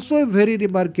also a very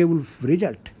remarkable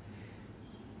result.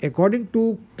 According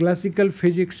to classical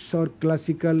physics or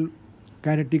classical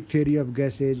kinetic theory of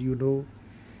gases, you know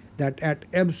that at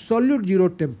absolute zero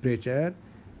temperature,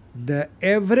 the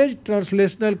average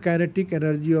translational kinetic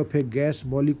energy of a gas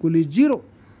molecule is zero,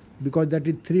 because that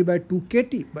is 3 by 2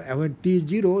 kT. But when T is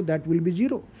 0, that will be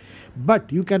 0.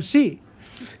 But you can see,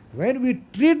 when we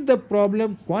treat the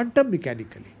problem quantum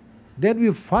mechanically, then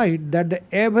we find that the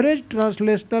average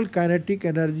translational kinetic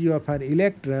energy of an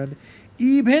electron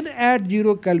even at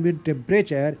 0 Kelvin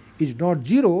temperature is not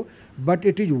 0, but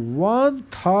it is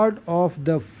 1/3 of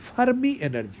the Fermi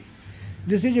energy.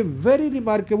 This is a very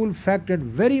remarkable fact and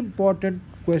very important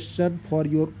question for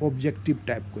your objective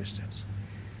type questions.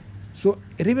 So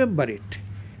remember it.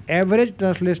 Average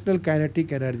translational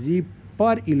kinetic energy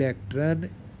per electron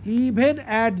even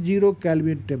at 0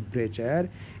 Kelvin temperature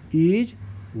is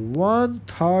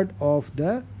 1/3 of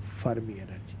the Fermi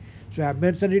energy. So I have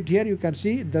mentioned it here. You can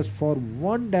see thus for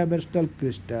one-dimensional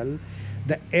crystal,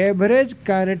 the average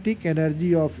kinetic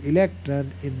energy of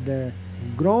electron in the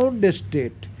ground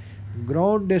state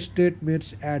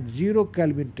means at 0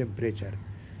 Kelvin temperature,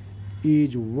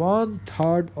 is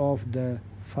 1/3 of the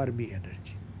Fermi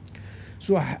energy.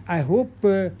 So I hope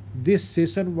this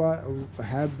session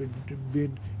have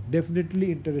been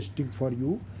definitely interesting for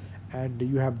you, and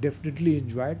you have definitely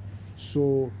enjoyed.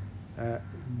 So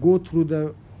go through the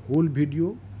whole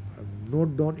video,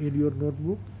 note down in your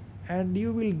notebook, and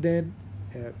you will then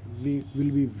we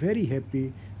will be very happy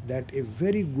that a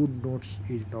very good notes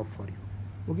is now for you.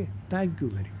 Okay, thank you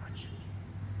very much.